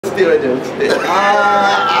stay right there.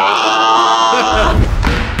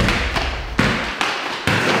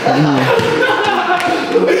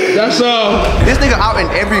 That's all. This nigga out in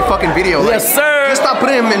every fucking video. Yes, like, sir. Just stop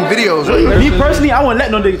putting him in videos. Right? Me personally, I wouldn't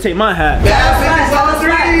let no nigga take my hat.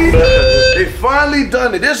 They finally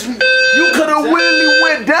done it. This, you could have really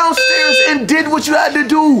went downstairs and did what you had to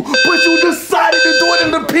do, but you decided to do it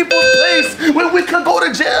in the people's place when we could go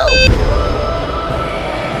to jail.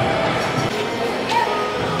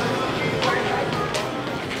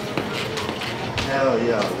 Hell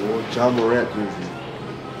yeah, bro. John Morant jersey.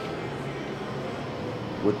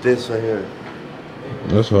 With this right here.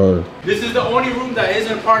 That's hard. This is the only room that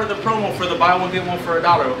isn't part of the promo for the buy one get one for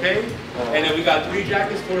 $1, okay? And then we got 3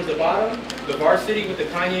 jackets towards the bottom. The Varsity with the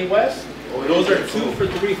Kanye West. Those are 2 for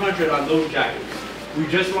 $300 on those jackets. We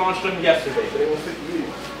just launched them yesterday.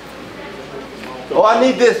 Oh, I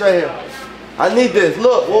need this right here. I need this.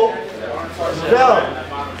 Look, whoa.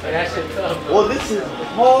 Well, this is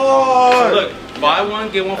hard. So look, buy one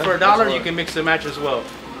get one for $1. You can mix and match as well.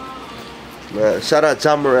 Man, shout out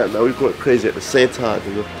John Morant, man. We going crazy at the same time,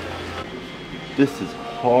 dude. This is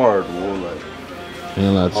hard, bro. Like,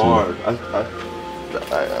 hard.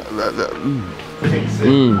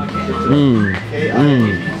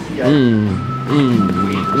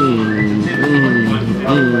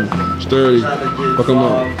 Sturdy. Fuck him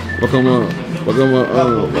up. Fuck him up. Fuck him up.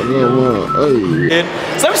 Fuck him up. Hey.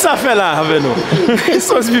 Sabe essa fela, Raveno? He's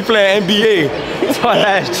supposed to be playing NBA. All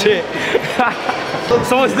that shit.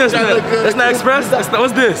 So what's this? That's not Express?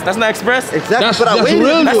 What's this? That's not Express? Exactly. But I waited.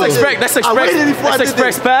 Real That's though. Express. That's Express. I waited before I did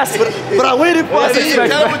Express this. Pass. But I waited for it.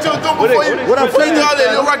 What I'm telling you,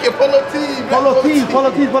 you're rocking polo tees. Polo tees. What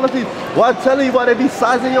I'm telling you, why they be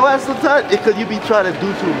sizing your ass sometimes? It's because you be trying to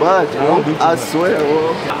do too much, bro. I swear,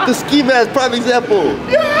 bro. The ski mask, prime example.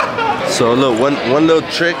 Yeah. So look, one little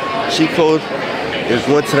trick, cheat code, is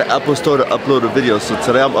went to the Apple Store to upload a video. So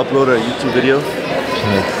today I'm uploading a YouTube video.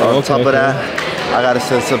 On top of that, I gotta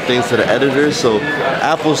send some things to the editors. So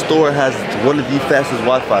Apple Store has one of the fastest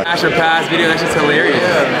Wi-Fi. Asher Pass video, that shit's hilarious.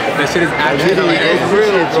 That shit is actually hilarious.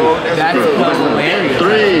 That's hilarious.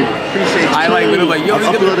 Appreciate you. I like literally like, yo, I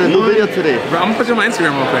uploaded a new video today. Bro, I'm gonna put you on my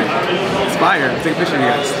Instagram real quick. It's fire. Take a picture of you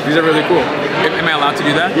guys. These are really cool. Am I allowed to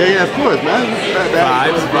do that? Yeah, of course, man.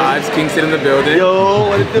 Vibes. KingCid in the building. Yo,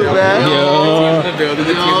 what it do, man? Team's in the building.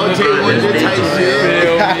 The team's in the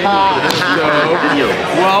building.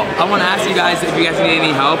 Well, I want to ask you guys if you guys need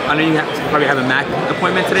any help. I know you probably have a Mac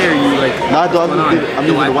appointment today, or you like? Nah, I'm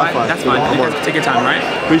using the Wi-Fi. That's fine. Take your time, right?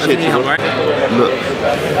 Appreciate you. Help, right? Look.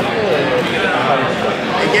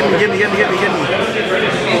 Hey, give me. Give me.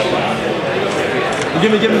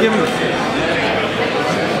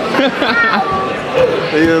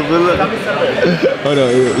 Yeah, but look. Hold on,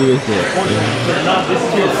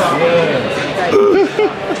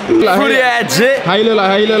 Fruity ass jit. How you look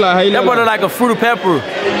like? That boy look like a fruity pepper.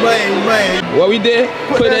 Man. What we did?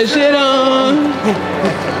 Put that shit on.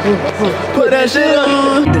 Put that shit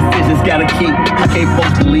on. Decisions gotta keep. I can't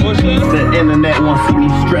post the leak. The internet won't see me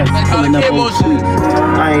stressed. Pulling up on tweets.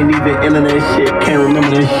 I ain't even internet shit. Can't remember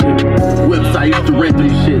that shit. Whips I used to rent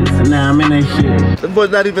these shits. And now I'm in that shit. That boy's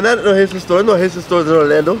not even at no Haitian store. No Haitian stores in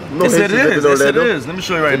Orlando. No Yes, it Haitians is. in Orlando. Let me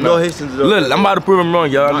show you right No now. Haitians in Orlando. Look, I'm about to prove him wrong,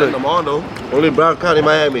 y'all. Look. I'm on though. Only Brown County,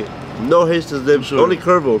 Miami. No Haitians live. Sure. Only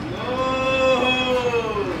Kervo.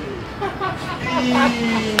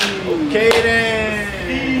 Okay then.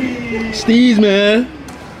 Steez, man.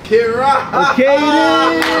 Get right. Okay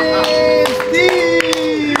then.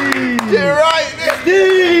 Steez. Get right,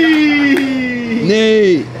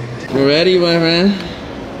 Nate. You ready, my friend?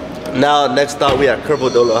 Now, next stop, we at Kervo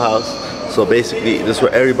Dolo House. So basically, this is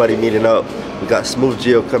where everybody meeting up. We got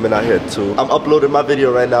SmoothGio coming out here too. I'm uploading my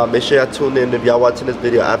video right now. Make sure y'all tune in. If y'all watching this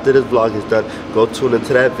video after this vlog is done, go tune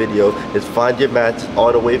into that video. It's Find Your Match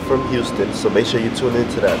all the way from Houston. So make sure you tune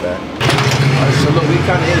into that, man. Alright, so look, we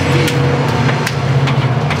kind of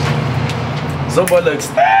is Somebody looks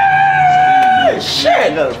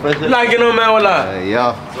shit. Not getting no man with that.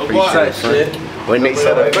 Yeah. Appreciate shit. When they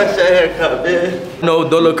said a fresh haircut, man. No,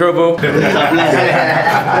 Dolo Kervo. Cut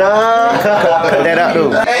that out, though.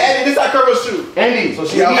 Hey, this is our Kervo shoot. Andy. So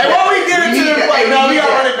she Hey, what we did it to the like, no, we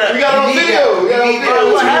gotta run it back. We got it on video.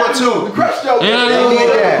 What happened? We crushed y'all.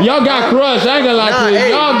 Y'all got crushed. I ain't gonna lie to you.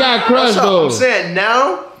 Y'all got crushed though. I'm saying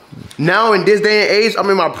now in this day and age, I'm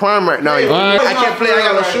in my prime right now. Right. I can't play. I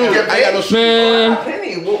got no shoes. I got no shoes. Man.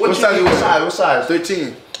 What size you wear? What size?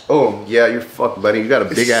 13. Oh, yeah, you're fucked, buddy. You got a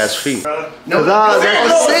big ass feet. No, I'm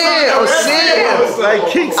saying. Like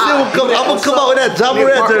KingCid will come. I'm gonna come out with that John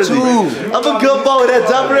Morant jersey. I'm gonna come out with that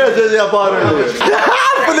John Morant jersey I bought earlier.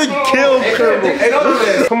 I'm gonna kill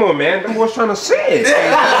Kervo. Come on, man. Them boys trying to say it.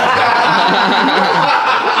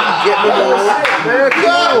 Man,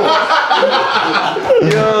 come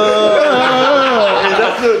on. Yo.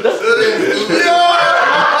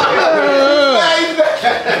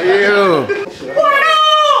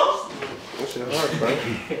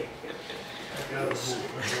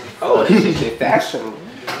 Oh, this is fashion.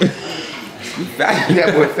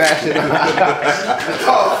 That boy fashion. That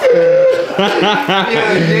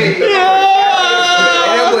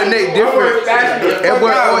boy Nate different. That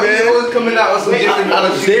boy always coming out with some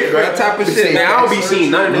different shit, right? Type of shit. Man, I don't be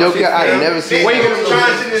seeing none of that shit. I ain't never seen. Where you gonna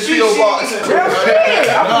try to this video box?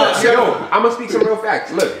 Yo, I'm gonna speak some real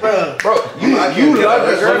facts. Look, bro, you love your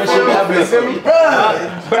girlfriend, you feel me?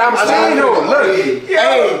 But I'm saying though, look,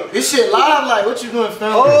 Hey, this shit live. Like, what you doing,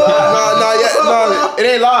 fam? No, it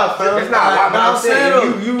ain't live, fam. it's not like, but I'm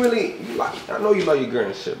saying you really, like, I know you love your girl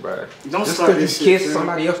and shit, bro. Don't Just start because this you shit, kiss fam.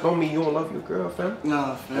 somebody else don't mean you don't love your girl, fam.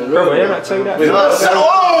 Nah, fam. Bro, man, I tell you that. He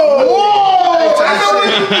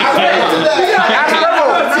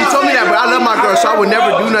told me that, but I love my girl, so I would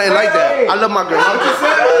never do nothing like that. I love my girl.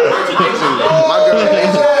 My girl.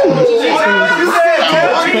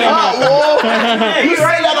 You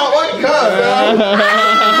right that on Uncut, man.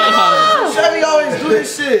 Chevy always do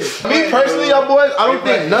this shit. Me personally, y'all boys, I don't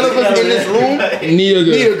think none of us in this room Need a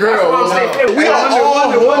need a girl. We are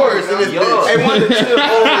all whores in this bitch. Hey, one to chill. You're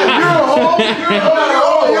a hoe.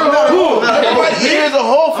 You're a hoe. Everybody here is a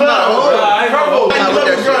hoe, fam.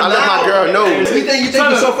 I love my girl. No. You think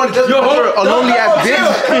you're so funny just because you're a lonely ass bitch?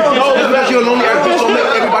 No, because you're a lonely ass bitch, don't make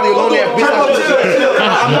everybody a lonely ass bitch.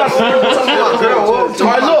 I'm not talking about girl.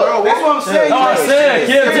 Alright, look. That's what I'm saying.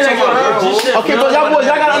 Okay, but y'all boys,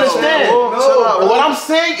 y'all gotta understand. What I'm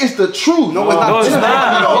saying is the truth. No, it's not. It's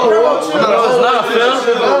not. No, it's not, Phil.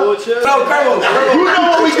 You know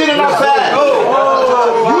what we did in our past. You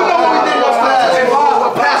know what we did in our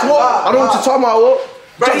past. Past what? I don't know what you're talking about, what?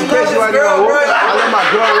 Bro, you love this girl, bro. I love my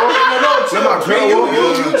girl, what? You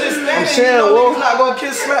just I'm saying, he's not gonna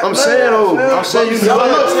kiss slap. I'm saying, I'm saying you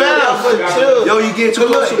look fast. Yo, you get too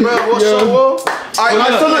close, bro. What's up, what?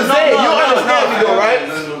 Alright, so look, Zay, you understand me though, right?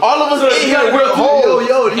 All of us in here, we're hoes.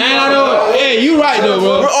 Hey, you right though,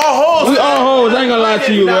 bro. We're all hoes. We all hoes. I ain't gonna lie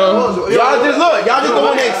to you, bro. Y'all just look. Y'all just don't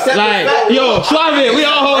want to accept Like, yo, Suave, we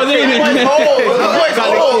all hoes, ain't it?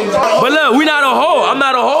 But look, we not a hoe. I'm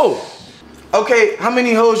not a hoe. Okay, how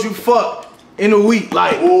many hoes you fuck in a week?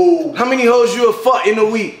 Like, how many hoes you a fuck in a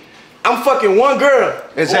week? I'm fucking one girl.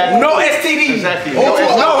 Exactly. No STDs. Exactly. No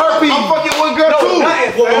herpes. I'm fucking one girl too.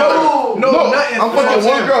 Nothing. I'm fucking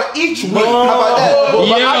one girl each week. How about that?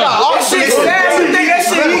 Yeah. That shit sad. You think that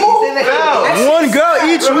shit equal? One girl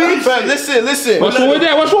each week. Listen. What's wrong with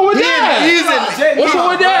that? What's wrong with that? What's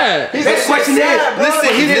wrong with that? That question is, listen,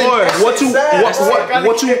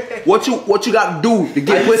 what you gotta do to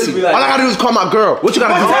get pussy? All I gotta do is call my girl. What you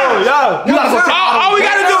gotta do? You gotta go. All we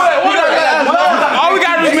gotta do is all we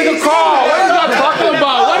gotta do is make a call. What are you talking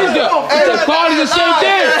about? What is the? It's a call. It's the same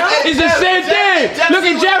thing. It's the same thing. Look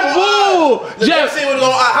at Jeff Bull. Jeff.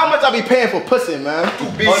 How much I be paying for pussy, man?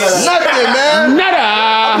 Nothing, man. Nada. I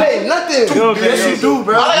pay nothing. yes you do,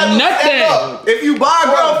 bro. Nothing. If you buy a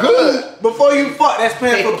girl food before you fuck, that's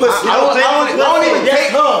paying for pussy. I don't even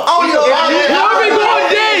take.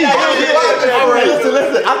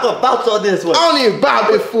 Listen, I can vouch on this one. I don't even buy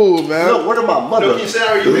this food, man. Look, word of my mother.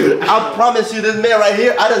 I promise you, this man right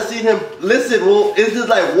here, I done seen him. Listen, well, it's just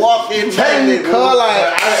like walking.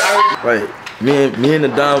 Right. Me and the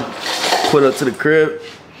Dom put up to the crib.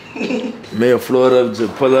 Me and Florida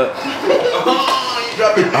just pull up. I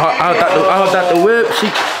hopped out the whip.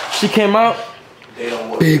 She came out.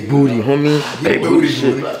 Big booty, homie. Big booty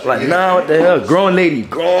shit. Like, nah, what the hell? Grown lady.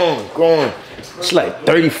 Grown. She's like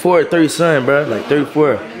 34, 30 something, bro. Like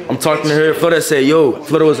 34. I'm talking to her. Florida said, yo,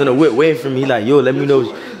 Florida was in the whip waiting for me. He like, yo, let me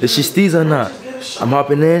know if she steez or not. I'm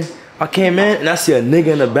hopping in. I came in and I see a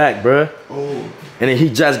nigga in the back, bro. And then he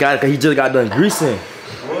just got done greasing.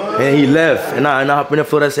 And he left. And I hop in there.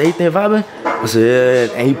 Florida said, hey, think vibing? I said,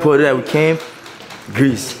 yeah. And he pulled it out. We came.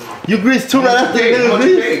 Grease. You greased too right after the nigga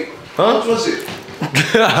grease? Huh? How much was it?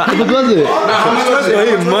 How much was it? How much was it?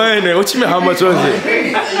 Hey, money. What you mean, how much was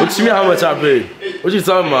it? What you mean, how much I paid? What you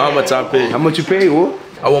talking about, how much I paid? How much you paid, what?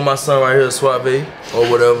 I want my son right here, Suave, or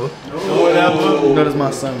whatever. Whatever. You know that's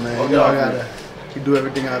my son, man. You know I gotta do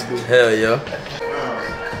everything I do. Hell yeah.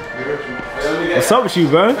 What's up with you,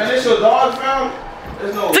 bro? Finish your dog, fam.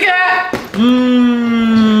 Take it!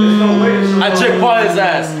 I trick Paul his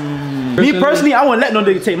ass. Me personally, I won't let no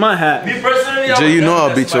nigga take my hat. Me personally, Jay, you know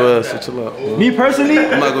I'll beat your ass. So chill out. Me personally,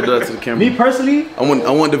 I'm not gonna do that to the camera. Me personally, I want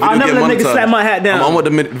the video to get monetized. I never let nigga slap my hat down. I want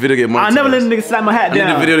the video to get monetized. I never let nigga slap my hat down. I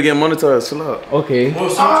need the video to get monetized. Chill out. Okay.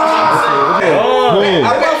 This guy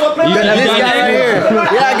right here.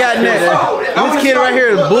 Yeah, I got next. This kid right here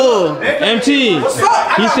is bull. MT.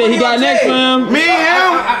 He said he got next, fam. Me and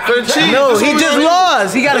him? For the Chiefs. No, he just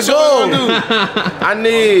lost. He got to go. I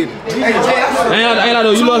need. Ain't I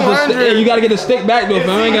know you lost the stick. Hey, you gotta get the stick back though, fam.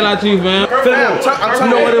 I ain't gonna lie to you, fam. You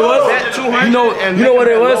know what it was? You know what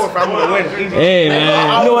it was? Hey,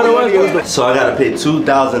 man. You know what it was? So I gotta pay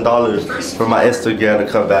 $2,000 for my Instagram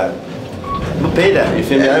to come back. I'm gonna pay that, you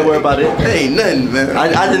feel me? I ain't worry about it. Ain't nothing, man.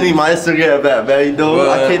 I just need my Instagram back, man. You know,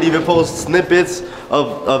 I can't even post snippets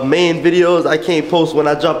of main videos. I can't post when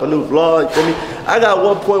I drop a new vlog, you feel me? I got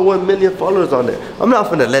 1.1 million followers on there. I'm not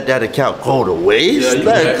finna let that account go to waste. Yeah,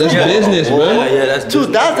 that's business, bro. Yeah, that's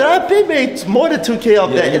 2,000. I made more than 2K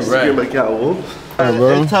off that Instagram account, bro.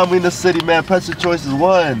 Every time we in the city, man, press your choices.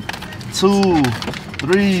 1, 2,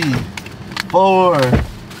 3, 4,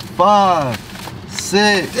 5,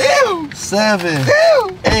 6, 7,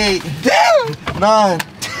 8, 9,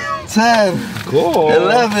 10,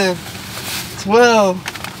 11, 12,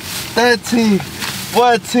 13,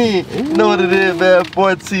 14. You know what it is, man?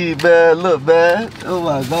 14, man. Look, man. Oh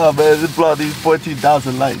my God, man. This vlog needs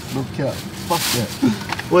 14,000 likes. No cap. Fuck that.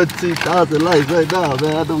 14,000 likes right now,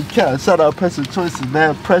 man. I don't care. Shout out Pressure Choices,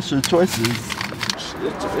 man. Pressure Choices.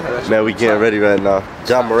 Man, we getting ready right now.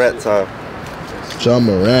 John Morant time. John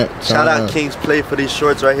Morant. Shout out King's Play for these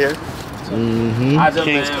shorts right here.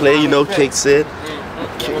 King's Play, you know KingCid.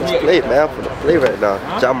 King's Play, man. I'm finna play right now.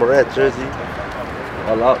 John Morant jersey.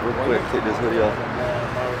 All out real quick. Take this hoodie off.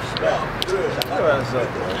 Hey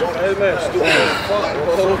man, stupid fuck,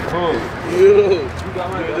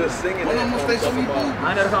 you just singing that. I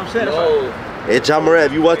know what I'm saying. Hey John Morant,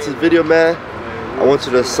 if you watch this video, man, I want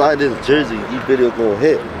you to sign this jersey. These videos gonna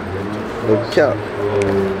hit. No count.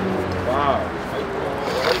 Wow.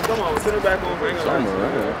 Come on, put it back on. Bring it back.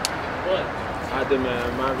 What? I did,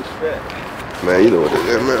 man. My respect. Man, you know what it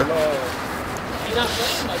is, man.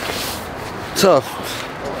 Tough.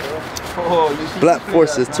 Black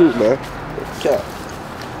forces too, man. Count.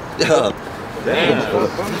 Yeah.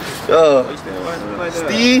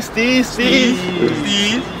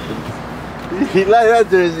 Steve. He like that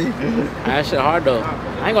jersey. That shit hard though. I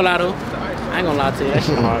ain't gonna lie though. I ain't gonna lie to you. That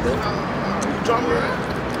shit hard though. John Morant?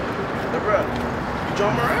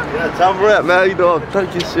 John Morant? Yeah, John Morant, man. You know I'm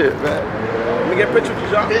talking shit, man. Let me get a picture of you,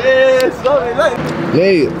 John. Yeah, sorry, like.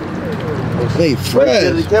 Nate, fresh.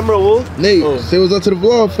 The camera, Wolf. Nate, say what's up to the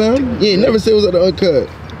vlog, fam. You ain't never say what's up to Uncut.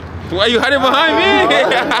 Why you hiding behind me?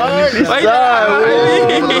 Why you hiding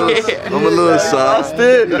behind me? I'm a little soft.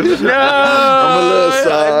 No. I'm a little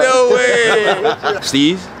soft. No way.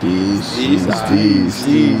 Steve.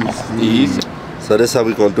 So this is how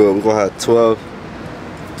we gonna do it. We're gonna have 12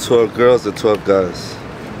 girls and 12 guys.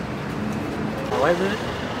 Why is it?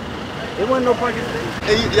 It wasn't no parking space.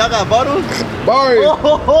 Hey, y'all got bottles? Barry.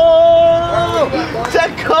 Oh,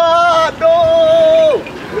 check card, no.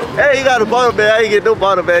 Hey, you got a bottle, man. I ain't get no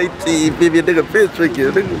bottle, man. Baby, a nigga fish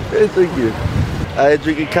drinking. I ain't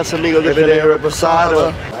drinking Casamigo, get there,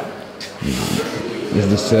 Reposado. This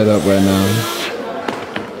is the setup right now.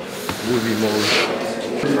 Movie mode.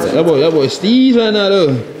 That boy Steve right now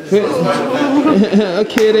though.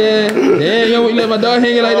 Okay then. Damn, you let my dog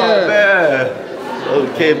hanging like that. Man.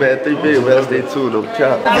 Okay, man. 3 videos, man. Stay tuned. No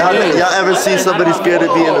cap. Y'all ever see somebody scared to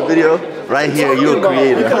be in a video? Right here, you're a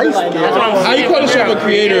creator. How you call yourself a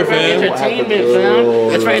creator, fam? Entertainment, fam.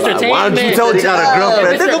 It's for entertainment. Why don't you tell you got a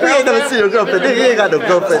girlfriend? Nigga, we ain't never seen your girlfriend. Nigga, you ain't got no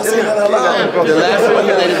girlfriend.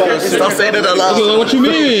 Stop saying it aloud. What you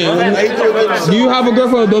mean? Do you have a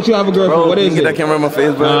girlfriend or don't you have a girlfriend? What is it? Get that camera in my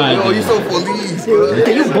face, bro. Oh, you so police, bro.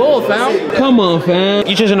 You both, fam. Come on, fam.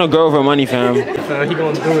 You chasing a girl for money, fam. Fam, he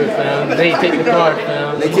gonna do it, fam. They take the card,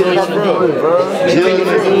 fam. They take the card, bro.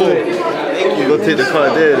 You go take the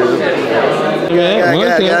card there, dude.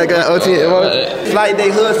 I got OT. Slight day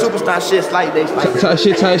hood superstar shit. Slight day. Tight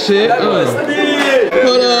shit. Hold on.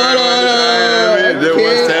 They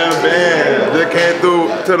 17 bands. They came through.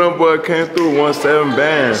 Tell them boy came through 17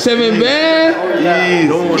 bands. 7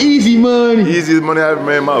 bands? Easy money. Easiest money I ever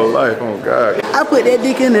made in my life. Oh God. I put that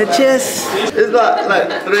dick in the chest. It's about like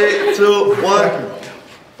 3, 2, 1.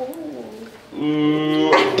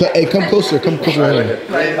 Hey, come closer. Come closer. Hold on.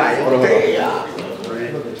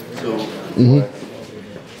 3, 2, 1.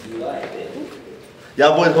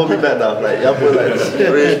 Y'all boys hold me back now. Like, y'all boys like 3, 2,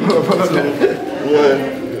 1.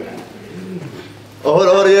 Oh, hold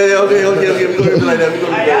on. Yeah, okay. We gonna do it like that.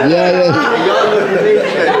 Yeah. Y'all look at me.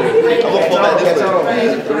 I'm gonna fall back this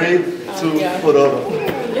way. 3, 2, put on.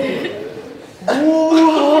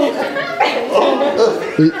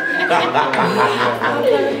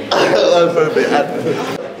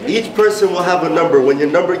 Each person will have a number. When your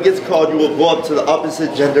number gets called, you will go up to the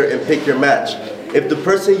opposite gender and pick your match. If the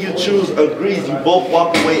person you choose agrees, you both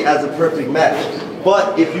walk away as a perfect match.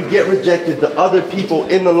 But if you get rejected, the other people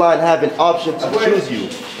in the line have an option to choose you.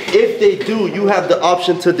 If they do, you have the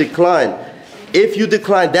option to decline. If you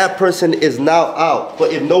decline, that person is now out.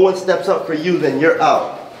 But if no one steps up for you, then you're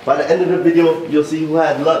out. By the end of the video, you'll see who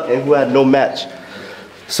had luck and who had no match.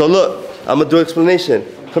 So look, I'm gonna do an explanation.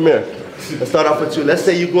 Come here. Let's start off with you. Let's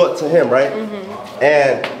say you go up to him, right?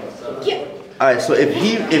 And all right, so if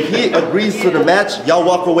he agrees to the match, y'all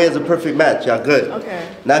walk away as a perfect match. Y'all good. Okay.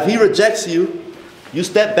 Now if he rejects you, you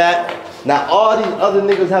step back. Now all these other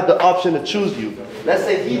niggas have the option to choose you. Let's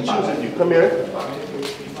say he chooses you. Come here.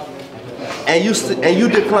 And you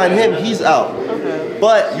decline him, he's out. Okay.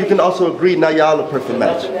 But you can also agree, now y'all a perfect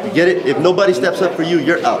match. You get it? If nobody steps up for you,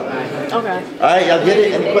 you're out. Okay. All right, y'all get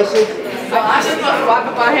it? Any questions? So I just gonna walk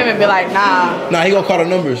up on him and be like, nah. Nah, he gonna call the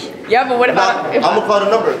numbers. Yeah, but what about I'm gonna call the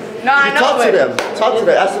number. No, I know. Talk to them. Talk to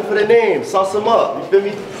them. Ask them for their name. Sauce them up. You feel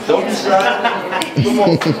me? Don't be shy. Come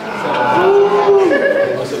on.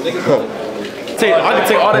 I can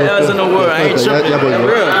take all the L's in the world. I ain't tripping.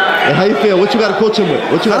 Real. Hey, how you feel? What you gotta coach him with?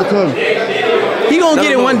 What you gotta tell him? He gonna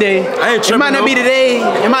get it one day. I ain't tripping. It might not be today.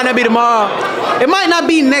 It might not be tomorrow. It might not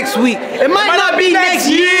be next week. It might not be next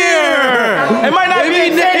year. It might not be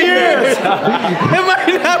in 10 years. It might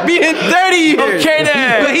not be in 30 years. Okay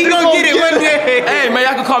then. But he gonna get it one day. Hey man,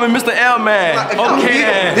 y'all can call me Mr. L Man. Okay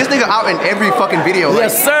then. This nigga out in every fucking video.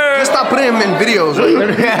 Yes sir. Just stop putting him in videos. Right? Yo,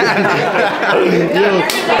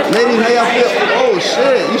 ladies, how y'all feel? Oh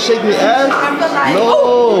shit, you shake your ass?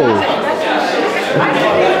 No.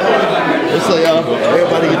 What's up, y'all?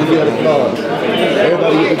 Everybody get to be on the vlog.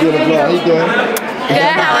 Everybody get to be on the vlog. How you doing? Good,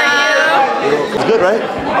 how are you? It's good, right?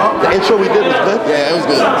 The intro we did was good? Yeah, it was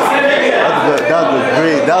good. That was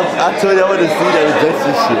great. I told you I wanted to see that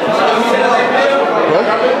rejection shit. What?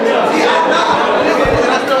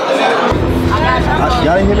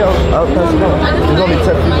 Y'all didn't hear me? I'll pass it on. There's only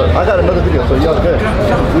 10 people. I got another video, so y'all good.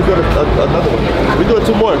 We go to another one. We doing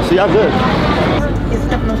 2 more, so y'all good.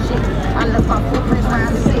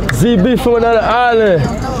 ZB from another island.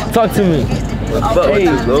 Talk to me. Hey,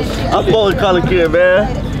 I'm following KingCid, man.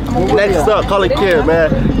 Next up, KingCid, man.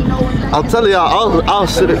 I'm telling y'all, I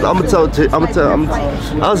was sitting, I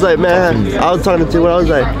was like, man, I was talking to you when I was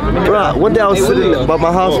like, bro, one day I was sitting by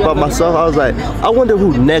my house by myself, I was like, I wonder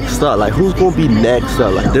who next up, like who's gonna be next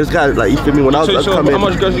up, like there's guys, like, you feel me, when I was coming, how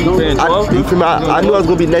much girls you paying, I knew I was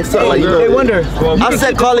gonna be next up, like, you know, hey, Wonder. I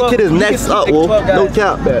said KingCid is next up, Wolf, no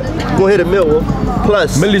cap, gonna hit a mill, Wolf,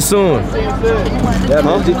 plus. Millie soon. Yeah,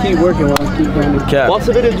 man, just keep working, man, keep doing it. What's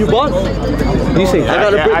the video you bought? You say,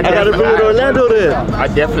 I gotta bring it to Orlando then. I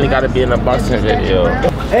definitely gotta be in a boxing video.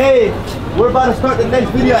 Hey, we're about to start the next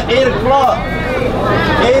video at 8 o'clock.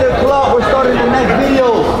 8 o'clock, we're starting the next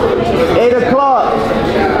video. 8 o'clock.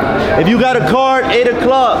 If you got a card, 8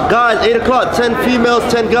 o'clock. Guys, 8 o'clock, 10 females,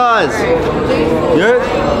 10 guys. You heard?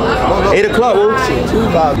 8 o'clock, we'll see.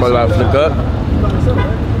 What about flip up?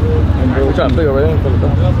 We're trying to figure right here.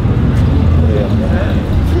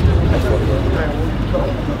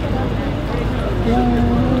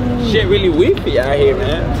 Shit really weepy out here,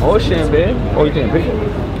 man. Ocean, man. Oh, you can't pick it.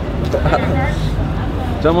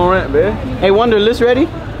 Jump on rent, man. Hey, Wonder, list ready?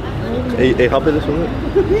 Hey, hop in this one.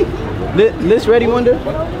 List ready, Wonder?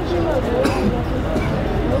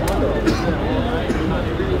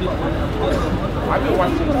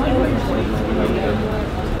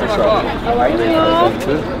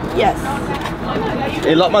 Yes.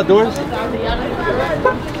 Hey, lock my doors.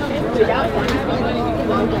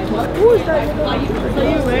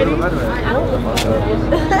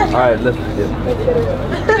 Alright, let's begin.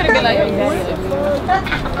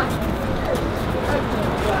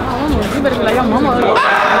 You better be like your mama.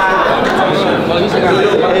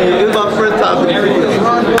 Hey, this is my first time.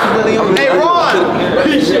 Hey, Ron!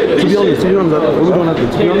 To be honest, what we doing after?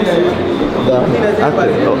 To be honest?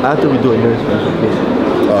 After we do a nurse special.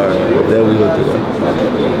 Alright, then we go do that.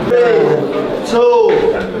 3,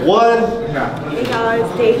 2, 1. Hey guys,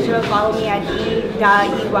 Deja, follow me at E.EYAAC.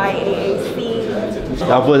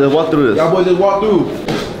 Y'all boys, let's walk through this. Y'all boys just walk through.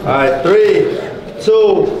 Alright, 3,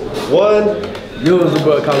 2, 1. You was a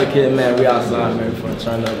boy KingCid, man. We outside, man. For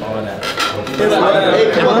turn up all that.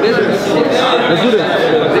 Hey, come on. Let's do this.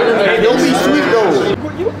 Hey, don't be sweet though.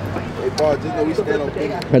 I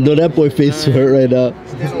know that boy face hurt right now.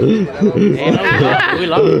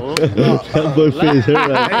 That boy face hurt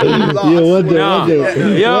right now.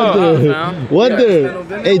 Yeah, Wonder.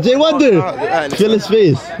 Hey, Jay Wonder. Feel his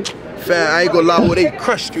face. Fam, I ain't gonna lie, well, they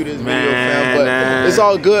crushed you this video, fam, but it's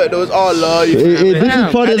all good though, it's all love. You hey, this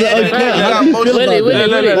is part of the Uncut. How do you feel about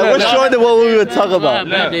that? We're showing them what we were talking about.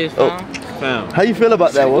 fam. How you feel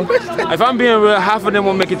about that one? If I'm being real, half of them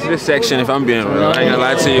won't make it to this section. If I'm being real, I ain't gonna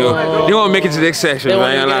lie to you. They won't make it to this section. I ain't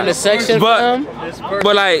gonna lie. In the section,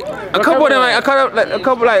 but like a couple of them, like a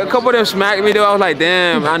couple of them smacked me though. I was like,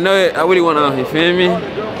 damn, I know it. I really wanna. You feel me?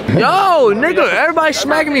 Yo, nigga, everybody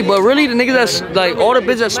smacking me, but really the niggas that's like all the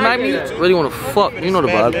bitches that smack me really wanna fuck. You know the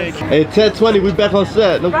vibe. Hey, 10:20, we back on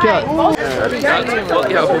set. No cap. And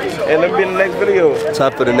let me be in the next video.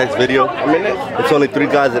 Time for the next video. I'm in it. It's only 3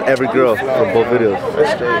 guys and every girl from both videos.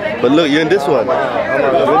 But look, you're in this one.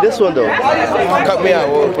 You're in this one though. Cut me out.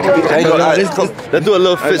 Let's do a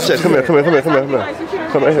little fit check. Come here. Come right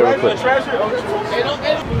here real quick.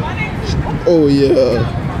 Oh yeah.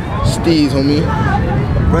 Steez, homie.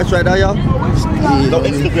 Fresh right now, y'all? No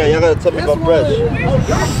Instagram, y'all gotta tell me about fresh.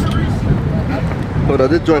 Hold on,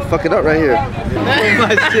 this joint fucking up right here.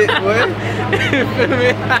 My shit, boy.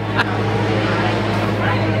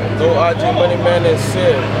 No RJ Money Man and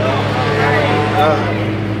shit.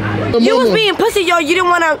 You was being pussy, yo. You didn't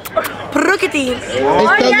want to look at these.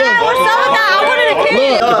 Oh yeah, what's up with that? I wanted a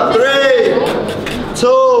kid. 3,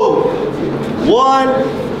 2, 1.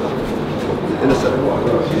 In a second.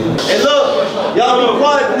 Hey look, y'all be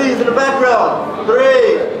quiet please in the background.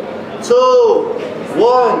 3, 2,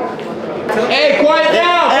 1. Hey, quiet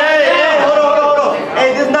down! Hey, hold on.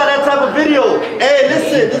 Hey, this is not that type of video. Hey,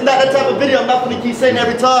 listen, this is not that type of video. I'm not gonna keep saying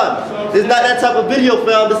every time. This is not that type of video,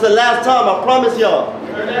 fam. This is the last time, I promise y'all.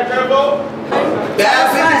 Kervo.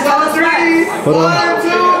 That's it, on 3.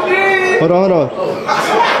 Hold on.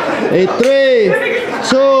 Hey, 3,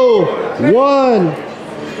 2, 1.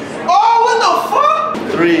 Oh, what the fuck?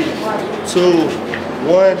 3, 2,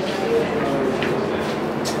 1.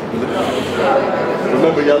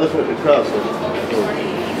 Remember, y'all looking at the crowd. So.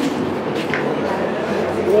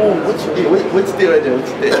 Oh, what's there right there?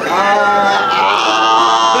 What's there?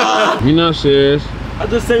 You not serious? I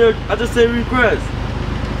just say regrets.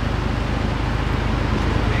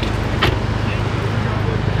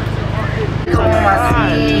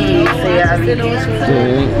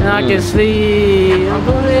 I can sleep.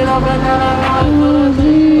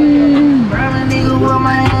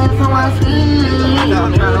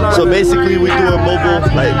 So basically we doing mobile,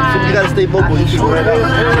 like you gotta stay mobile. You should right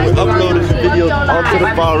now. We're uploading the videos onto the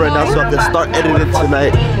file right now so I can start editing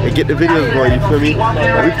tonight and get the videos going, you feel me?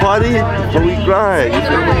 And we party, but we grind, you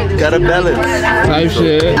feel me? Gotta balance. Type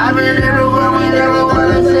shit. I've been everywhere, we never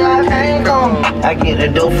wanna say I can't go. I get the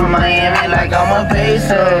dope from Miami like I'm a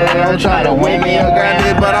pacer. I'm trying to win me a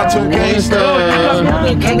Grammy, but I'm too gangster.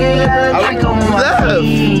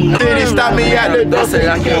 They stop me at the door, say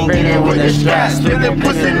I can't get in with the straps. Split the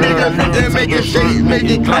pussy nigga, then make it shake, make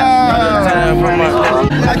it clap.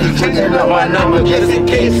 I keep changing up my number just in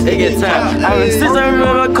case it gets tapped. I've been sitting in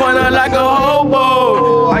the corner like a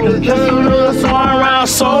hobo. I can just a little song around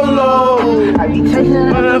solo. I be taking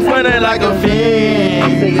it funny like a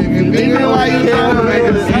fiend. If you think me like you can't make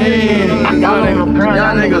a scene. Y'all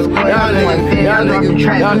niggas scared.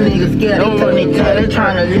 They tell me they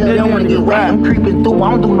trying to live. They don't want to get wet. I'm creeping through. I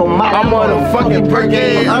don't do no mouth. I'm on a fucking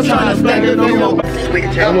brigade. I'm trying to stack it on your. I'm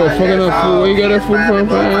gonna fucking up food. Where you got that food from,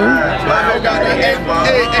 fam?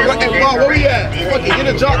 Hey, where we at? Fucking get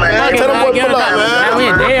a job, man. Tell them what pull up, man. We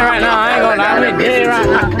in dead right now. I ain't gonna lie. We in dead right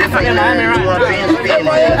now.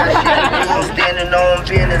 Standing on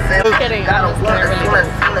business.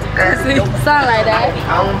 Sound like that.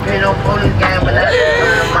 I don't pay no police game, but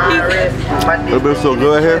that's my wrist. It been so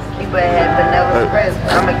good here.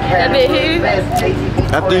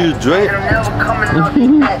 After you drink,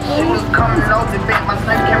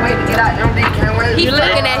 He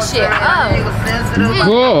fucking that shit up.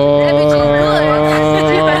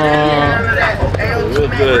 real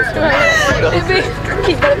good.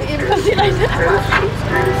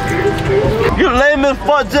 You lame as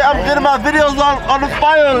fuck, Jay. I'm getting my videos on the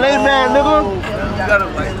fire, lame man, nigga.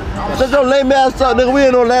 Shut your lame ass up, nigga. We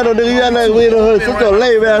in Orlando, nigga. You act like we in the hood. Shut your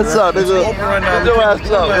lame ass up, nigga. Shut your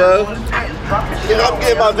ass up, man. Nigga, I'm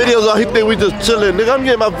getting my videos on. He think we just chilling. Nigga, I'm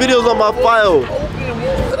getting my videos on my file. Go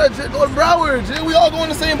to Broward, Jay. We all going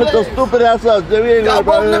the same place. Shut your stupid ass up, Jay. We ain't y'all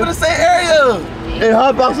both live in the same area. Hey,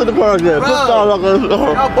 hot box in the car again.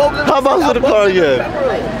 Hot box in the car again.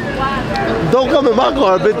 Don't come in my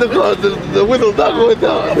car, bitch. The window's not going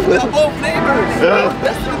down. We're both neighbors.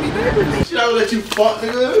 That's gonna be neighbors. She don't let you fuck,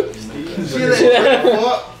 nigga. She let you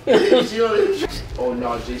fuck. She don't let you. Oh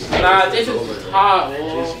no, Jason. Nah, Jason's hot,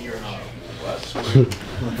 man. Jason, you're hot.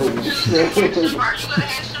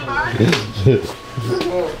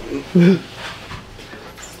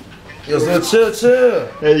 Yo, so chill.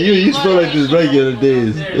 Hey, you smell like this regular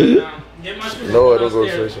days. No, I don't go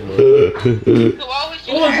to station, bro.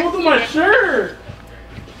 Oh, go through my shirt.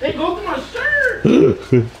 Hey, go through my shirt.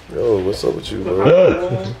 Yo, what's up with you, bro?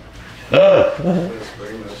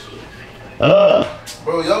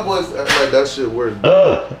 Bro, y'all boys act like that shit works.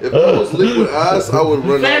 If I was liquid ass, I would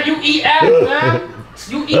run. Fam, you eat ass, man.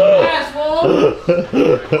 You eat ass, fool.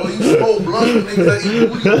 Bro, you smoke blunt with niggas that eat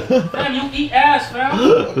booty. Fam, you eat ass, fam.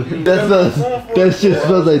 That shit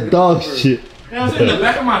smells like dog shit. Fam, it's in the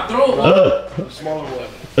back of my throat, bro. Smaller one.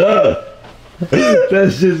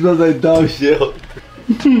 That shit smells like dog shit.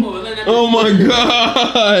 Oh my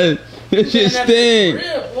god! That shit stink.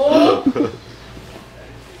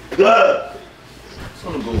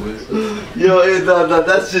 Yo, no,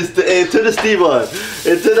 that's just to the steam on.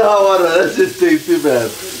 Into the hot water, that's just thing too, man.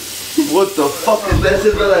 What the fuck is that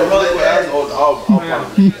shit like?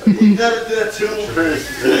 You gotta do that too first.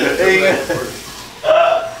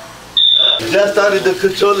 Jeff started to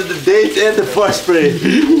control the dates and the fart spray.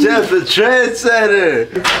 Jeff, the trendsetter.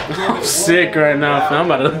 I'm sick right now,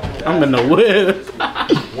 fam. I'm in the whip.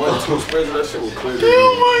 1, 2 sprays of that shit will clear.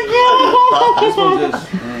 Oh my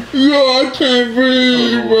god! Yo, I can't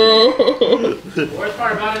breathe, bro. Worst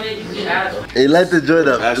part about it, you get ass. Hey, light the joint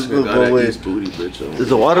up. This Go away. Is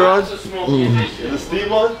the water on? Is the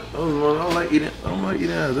steam on? I don't like eating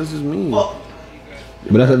ass. That's just me. But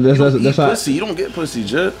that's how pussy. You don't get pussy,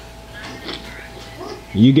 Jet.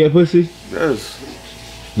 You get pussy? Yes.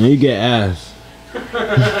 No, you get ass.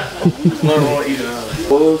 Nothing wrong with eating ass.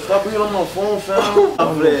 Well, stop being on my phone, fam.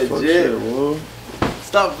 Stop playing, Jet.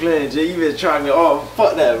 Stop playing, Jet. You been trying me. Oh,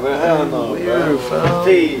 fuck that, bro. Hell no, bro.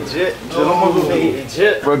 Fade, Jet. Fade,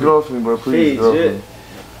 Jet. Bro, get off me, bro. Please, get off me.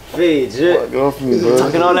 Fade, Jet. Get off me, bro.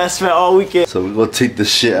 Talking all that sweat all weekend. So we're gonna take the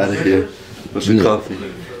shit out of here. What's your coffee?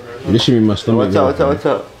 This should be my stomach. What's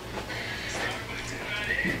up?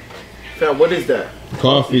 Fam, what is that?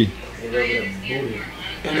 Coffee.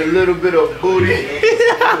 And a little bit of booty. hey,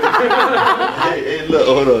 look,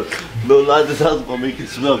 hold on. No lie, this house gonna make it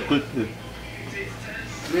smell quicker.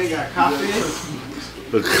 You got coffee?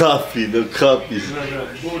 The coffee. The coffee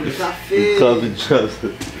drops.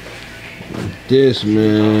 This,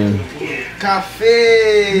 man.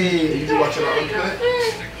 Coffee. You watching Uncut?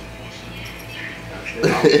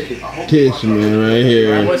 This, man, right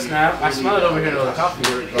here. What snap? I smell it over here though, the coffee.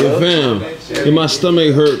 Hey, fam. If my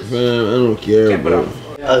stomach hurt, fam, I don't care, bro.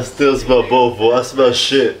 I still smell both, boy. I smell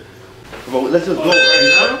shit. Come on, let's just go right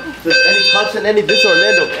now. There's any cops in any this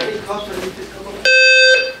Orlando. Any cops in any this? Come on.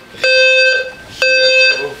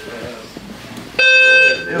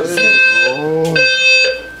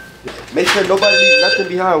 Make sure nobody leaves nothing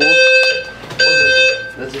behind, Wolf.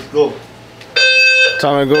 Let's just go.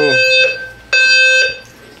 Time to go.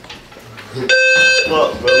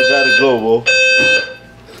 Fuck, bro, we gotta go, Wolf.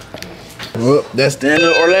 Well, that's the end of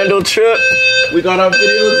the Orlando trip. We got our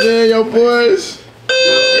videos in, yo boys.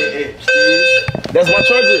 Hey, Steve. That's my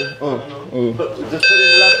charger. Just put it in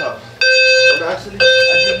the laptop. Actually,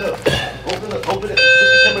 look. Open it. Put the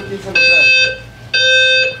camera case on the back.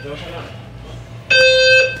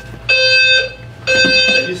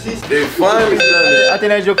 You see? They finally done it. I think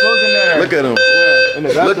that's your clothes in there. Look at them.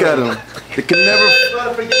 Yeah. Look at them. They can never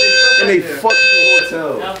in a fucking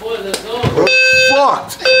hotel. We're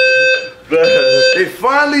fucked. They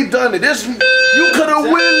finally done it. This you could have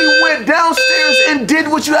really went downstairs and did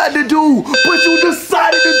what you had to do, but you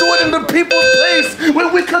decided to do it in the people's place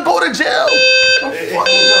when we could go to jail. Hey,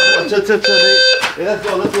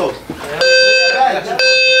 let's go.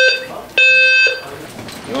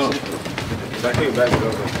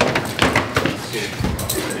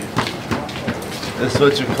 That's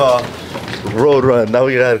what you call road run. Now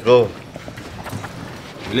we gotta go.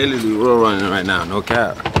 Literally road running right now, no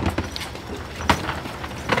cap.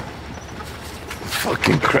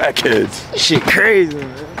 Fucking crackheads. Shit crazy,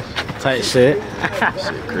 man. Tight shit.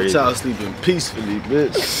 Shit crazy. Y'all sleeping peacefully,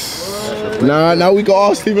 bitch. Nah, now we can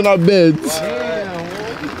all sleep in our beds.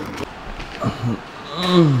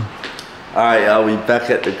 Alright, y'all, we back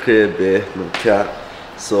at the crib, man. No cap.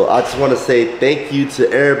 So I just want to say thank you to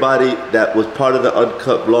everybody that was part of the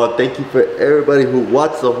Uncut vlog. Thank you for everybody who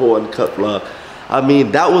watched the whole Uncut vlog. I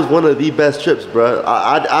mean, that was one of the best trips, bro.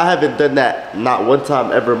 I haven't done that not one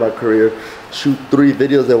time ever in my career. Shoot 3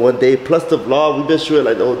 videos in one day, plus the vlog. We've been shooting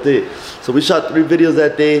like the whole day. So we shot 3 videos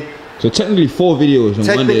that day. So technically 4 videos in one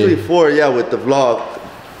day. Technically 4, yeah, with the vlog.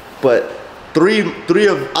 But three of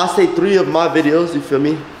my videos, you feel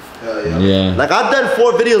me? Yeah. Like I've done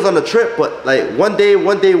 4 videos on the trip, but like one day,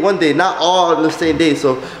 not all on the same day.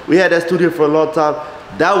 So we had that studio for a long time.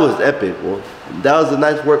 That was epic, bro. That was a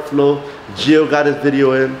nice workflow. Gio got his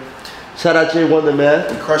video in. Shout out Jay Wonder,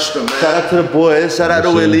 man. We crushed them, man. Shout out to the boys. Shout out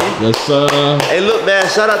to Willie. Yes, sir. Hey, look, man.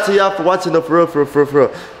 Shout out to y'all for watching the for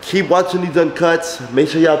real. Keep watching these Uncuts. Make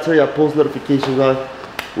sure y'all turn your post notifications on.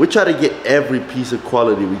 We try to get every piece of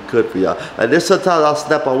quality we could for y'all. And there's sometimes I'll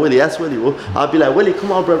snap on Willie. Ask Willie. Well, I'll be like, Willie,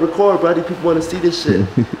 come on, bro. Record, bro. These people want to see this shit.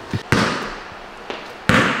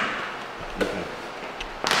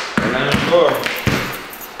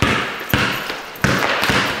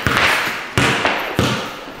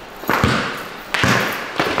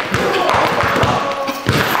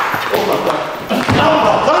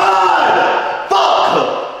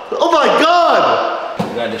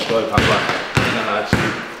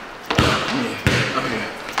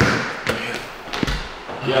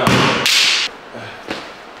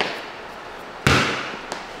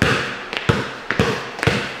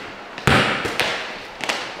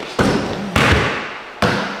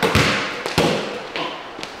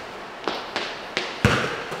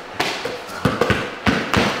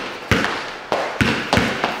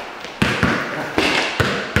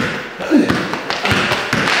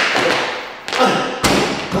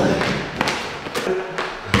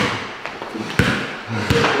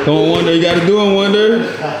 Come on, Wonder, you gotta do it, Wonder.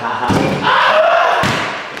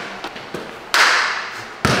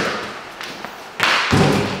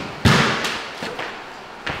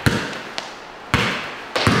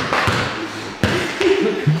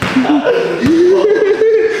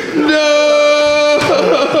 No!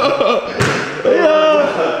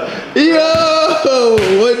 Yo,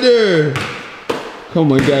 Wonder.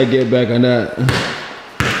 Come on, you gotta get back on that.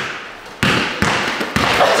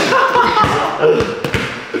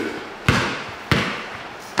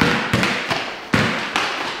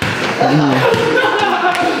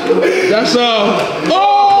 That's all.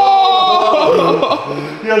 Oh!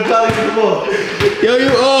 Yo, Charlie, come on. Yo, you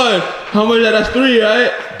on? How much? That's 3,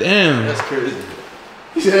 right? Damn. That's crazy.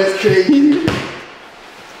 That's crazy.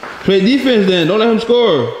 Play defense then. Don't let him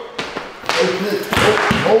score.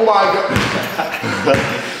 Oh my God.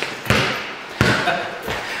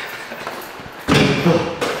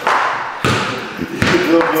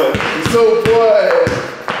 So boy.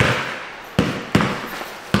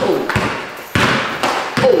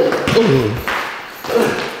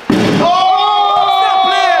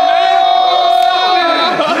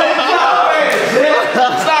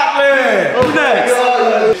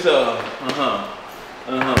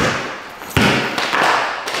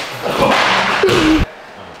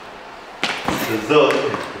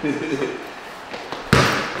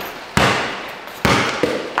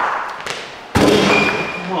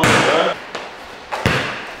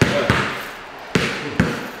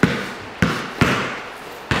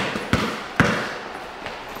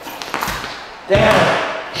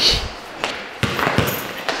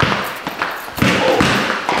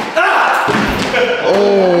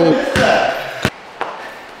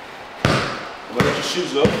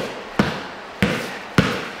 Shoes up.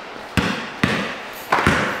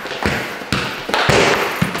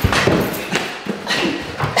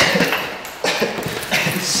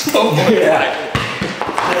 So yeah.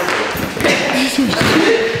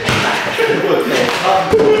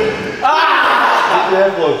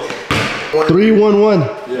 3-1-1.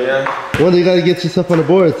 Yeah. Wonder, you gotta get yourself on the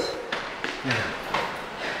boards.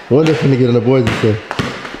 Wonder finna get on the boards, he said.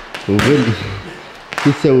 With Willie.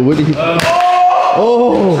 He said with Willie.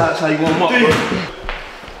 Oh! That's how you want him up, bro.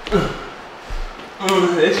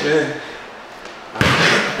 This man.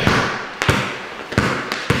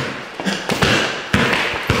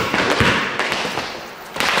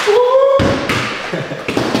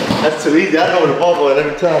 That's too easy. I know where the ball going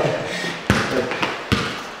every time.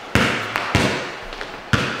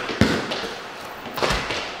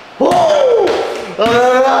 Oh!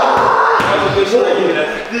 Just look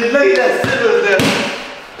at that scissors there.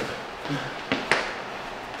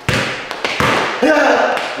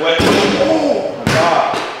 Wait.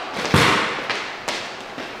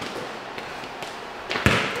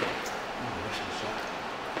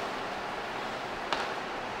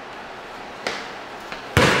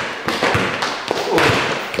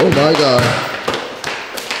 Oh my God.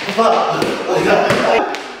 Oh my God.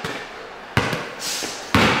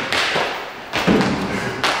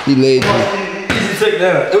 He laid me. Easy take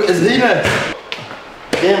down. It's he next.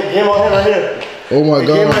 Game on him right here. Oh my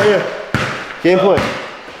God. Game right here. Game point.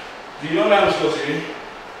 Do you know that I'm supposed to do?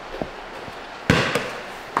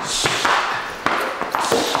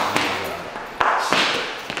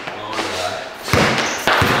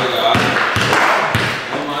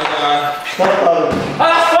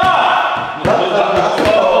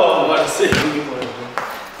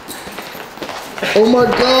 Oh my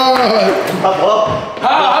God! How the fuck?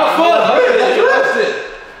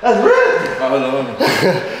 That's real. hold on.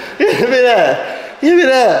 Give me that. Give me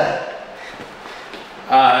that.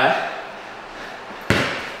 Alright.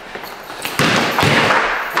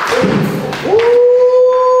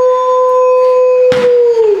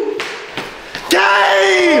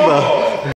 Game!